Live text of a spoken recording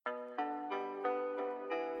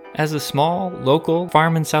As a small, local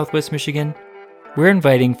farm in Southwest Michigan, we're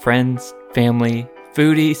inviting friends, family,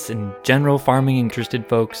 foodies, and general farming interested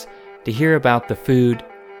folks to hear about the food,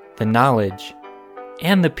 the knowledge,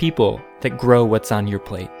 and the people that grow what's on your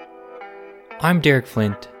plate. I'm Derek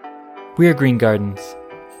Flint. We're Green Gardens,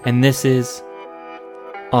 and this is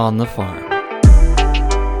On the Farm.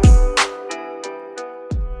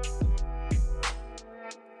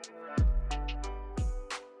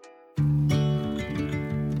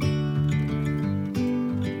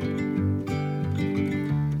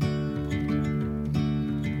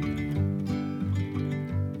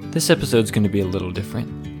 This episode's going to be a little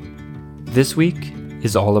different. This week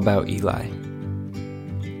is all about Eli.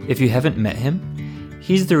 If you haven't met him,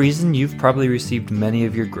 he's the reason you've probably received many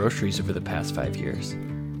of your groceries over the past 5 years.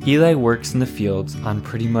 Eli works in the fields on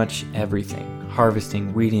pretty much everything,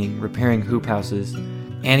 harvesting, weeding, repairing hoop houses,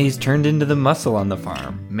 and he's turned into the muscle on the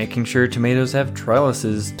farm, making sure tomatoes have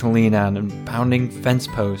trellises to lean on and pounding fence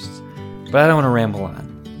posts. But I don't want to ramble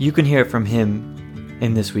on. You can hear it from him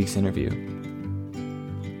in this week's interview.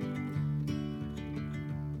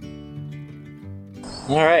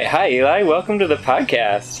 All right. Hi, Eli. Welcome to the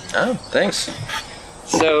podcast. Oh, thanks.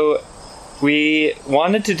 So we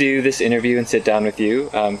wanted to do this interview and sit down with you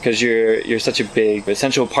because you're such a big,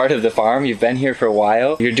 essential part of the farm. You've been here for a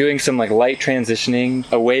while. You're doing some light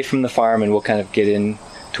transitioning away from the farm, and we'll kind of get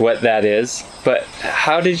into what that is. But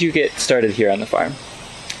how did you get started here on the farm?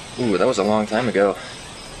 Ooh, that was a long time ago.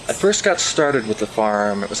 I first got started with the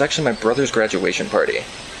farm. It was actually my brother's graduation party.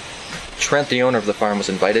 Trent, the owner of the farm, was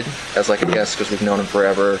invited as a guest because we've known him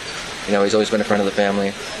forever. You know, he's always been a friend of the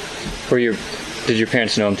family. Did your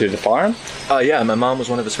parents know him through the farm? Yeah, my mom was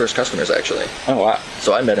one of his first customers, actually. Oh, wow.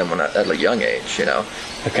 So I met him at a young age, you know.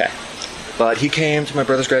 Okay. But he came to my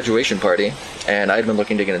brother's graduation party, and I'd been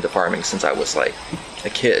looking to get into farming since I was, a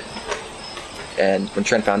kid. And when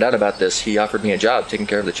Trent found out about this, he offered me a job taking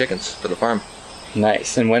care of the chickens for the farm.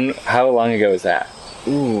 Nice. And how long ago was that?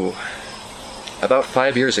 Ooh, about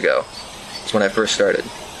 5 years ago. That's when I first started.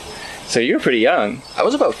 So you were pretty young. I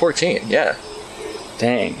was about 14, yeah.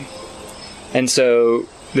 Dang. And so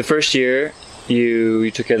the first year, you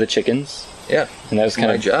took care of the chickens? Yeah. And that was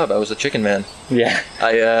my job. I was a chicken man. Yeah.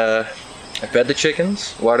 I fed the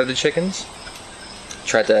chickens, watered the chickens,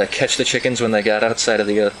 tried to catch the chickens when they got outside of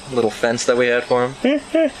the little fence that we had for them,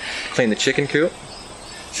 cleaned the chicken coop.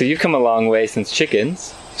 So you've come a long way since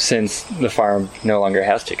the farm no longer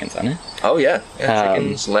has chickens on it. Oh, yeah.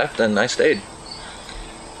 Chickens left, and I stayed.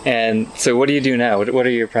 And so what do you do now? What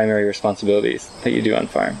are your primary responsibilities that you do on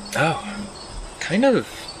farm? Oh, kind of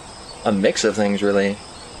a mix of things, really.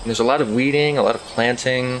 There's a lot of weeding, a lot of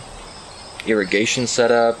planting, irrigation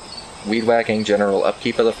setup, weed whacking, general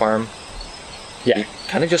upkeep of the farm. Yeah. You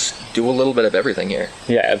kind of just do a little bit of everything here.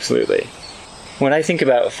 Yeah, absolutely. When I think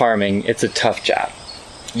about farming, it's a tough job.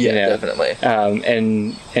 Yeah, definitely.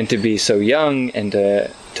 And to be so young and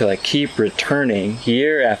to keep returning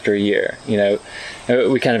year after year,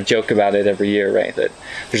 we kind of joke about it every year, right? That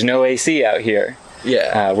there's no AC out here.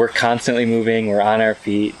 Yeah. We're constantly moving. We're on our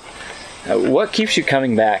feet. What keeps you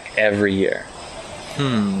coming back every year?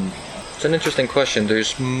 It's an interesting question.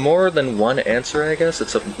 There's more than one answer, I guess.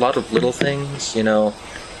 It's a lot of little things,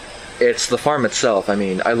 It's the farm itself. I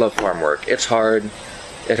mean, I love farm work. It's hard.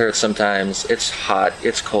 It hurts sometimes. It's hot.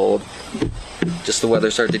 It's cold. Just the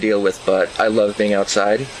weather's hard to deal with, but I love being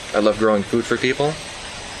outside. I love growing food for people.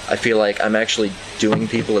 I feel like I'm actually doing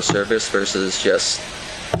people a service versus just,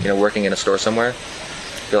 working in a store somewhere. I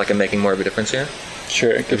feel like I'm making more of a difference here.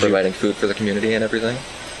 Sure. Providing food for the community and everything.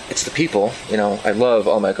 It's the people. I love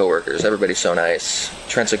all my coworkers. Everybody's so nice.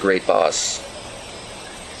 Trent's a great boss.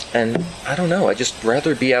 And I don't know. I just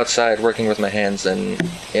rather be outside working with my hands than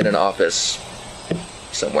in an office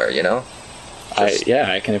somewhere,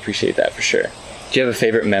 I can appreciate that for sure. Do you have a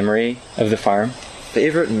favorite memory of the farm?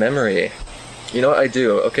 Favorite memory? I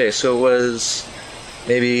do. Okay, so it was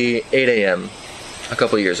maybe 8 a.m. a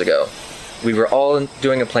couple years ago. We were all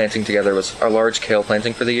doing a planting together. It was our large kale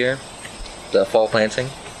planting for the year, the fall planting.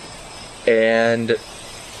 And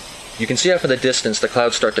you can see off in the distance the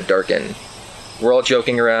clouds start to darken. We're all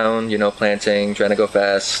joking around, planting, trying to go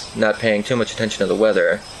fast, not paying too much attention to the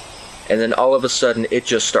weather. And then all of a sudden, it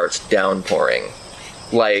just starts downpouring.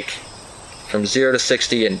 From 0 to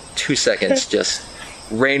 60 in 2 seconds, just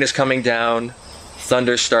rain is coming down,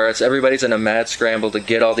 thunder starts, everybody's in a mad scramble to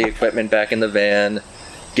get all the equipment back in the van,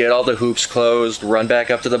 get all the hoops closed, run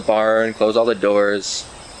back up to the barn, close all the doors.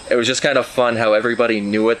 It was just kind of fun how everybody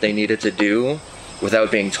knew what they needed to do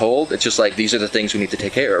without being told. It's just these are the things we need to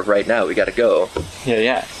take care of right now, we gotta go.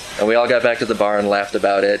 Yeah. And we all got back to the barn, laughed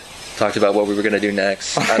about it, talked about what we were going to do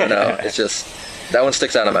next. I don't know. It's just, That one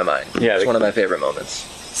sticks out in my mind. Yeah, it's one of my favorite moments.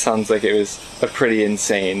 Sounds like it was a pretty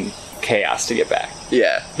insane chaos to get back.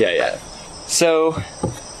 Yeah. So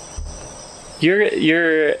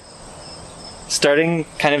you're starting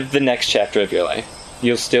kind of the next chapter of your life.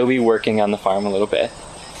 You'll still be working on the farm a little bit.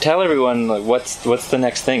 Tell everyone, like, what's the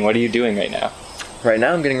next thing? What are you doing right now? Right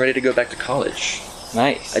now I'm getting ready to go back to college.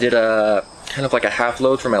 Nice. I did a kind of like a half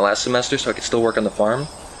load for my last semester so I could still work on the farm.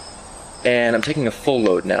 And I'm taking a full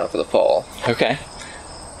load now for the fall. Okay.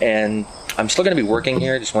 And I'm still going to be working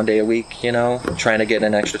here just one day a week, you know, trying to get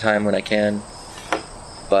in extra time when I can.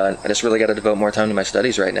 But I just really got to devote more time to my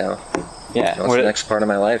studies right now. Yeah. You know, it's the next part of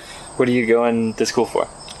my life. What are you going to school for?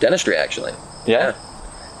 Dentistry, actually. Yeah?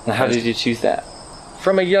 And how did you choose that?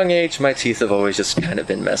 From a young age, my teeth have always just kind of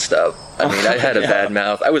been messed up. I mean, I had a bad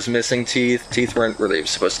mouth. I was missing teeth. Teeth weren't where they were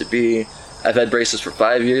supposed to be. I've had braces for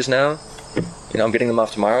 5 years now. You know, I'm getting them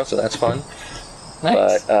off tomorrow, so that's fun.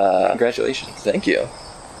 Nice. But, congratulations. Thank you.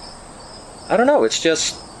 I don't know, it's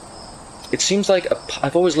just... It seems like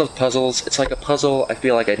I've always loved puzzles. It's like a puzzle I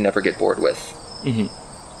feel like I'd never get bored with. Mm-hmm.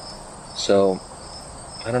 So,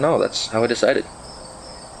 I don't know, that's how I decided.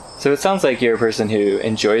 So it sounds like you're a person who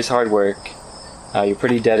enjoys hard work. You're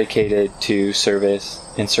pretty dedicated to service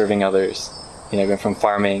and serving others. You know, going from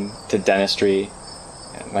farming to dentistry.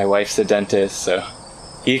 My wife's a dentist, so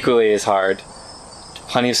equally as hard.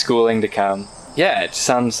 Plenty of schooling to come. Yeah, it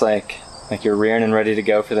sounds like you're rearing and ready to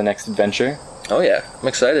go for the next adventure. Oh yeah, I'm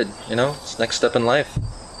excited. You know, it's the next step in life.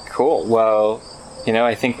 Cool. Well, you know,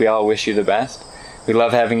 I think we all wish you the best. We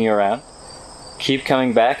love having you around. Keep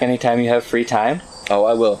coming back anytime you have free time. Oh,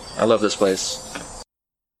 I will. I love this place.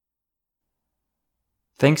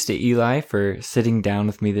 Thanks to Eli for sitting down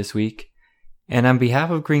with me this week. And on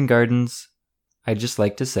behalf of Green Gardens, I'd just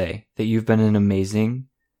like to say that you've been an amazing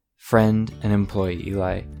friend and employee,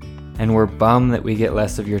 Eli. And we're bummed that we get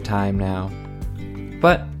less of your time now.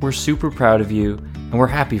 But we're super proud of you, and we're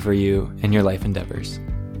happy for you and your life endeavors.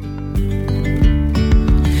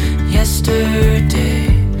 Yesterday,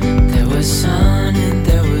 there was sun and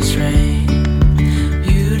there was rain.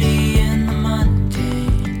 Beauty in the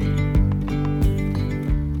mundane.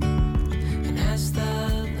 And as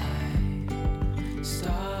the light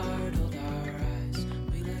startled our eyes,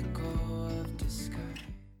 we let go of disguise.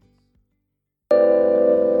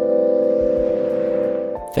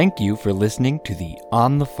 Thank you for listening to the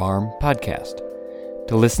On the Farm podcast.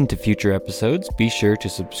 To listen to future episodes, be sure to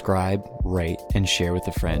subscribe, rate, and share with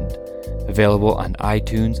a friend. Available on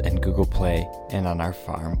iTunes and Google Play and on our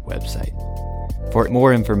farm website. For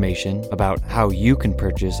more information about how you can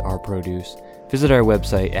purchase our produce, visit our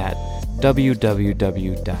website at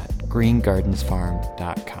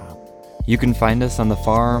www.greengardensfarm.com. You can find us on the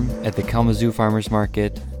farm, at the Kalamazoo Farmers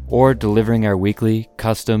Market, or delivering our weekly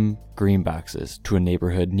custom green boxes to a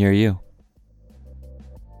neighborhood near you.